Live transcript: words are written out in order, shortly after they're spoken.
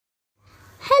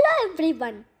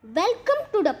everyone, welcome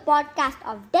to the podcast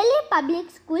of Delhi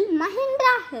Public School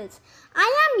Mahendra Hills. I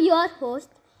am your host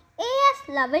A.S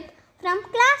Lavith from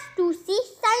class 2C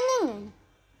signing in.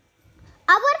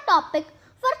 Our topic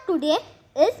for today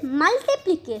is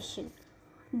multiplication.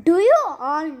 Do you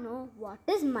all know what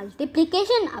is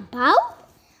multiplication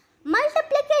about?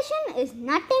 Multiplication is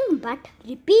nothing but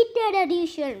repeated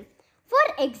addition.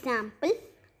 For example,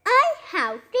 I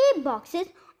have 3 boxes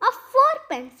of 4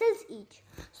 pencils each.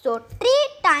 So 3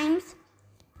 times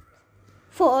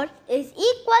 4 is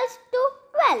equals to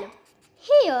 12.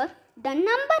 Here the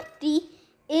number 3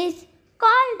 is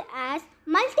called as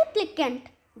multiplicand.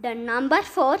 The number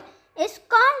 4 is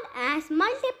called as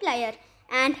multiplier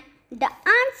and the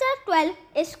answer 12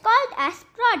 is called as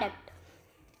product.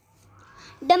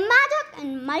 The magic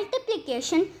in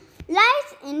multiplication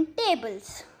lies in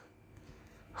tables.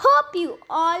 Hope you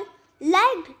all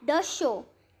liked the show.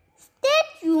 Stay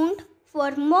tuned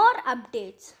for more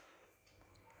updates.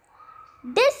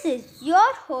 This is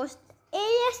your host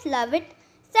A.S Lavith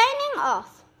signing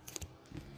off.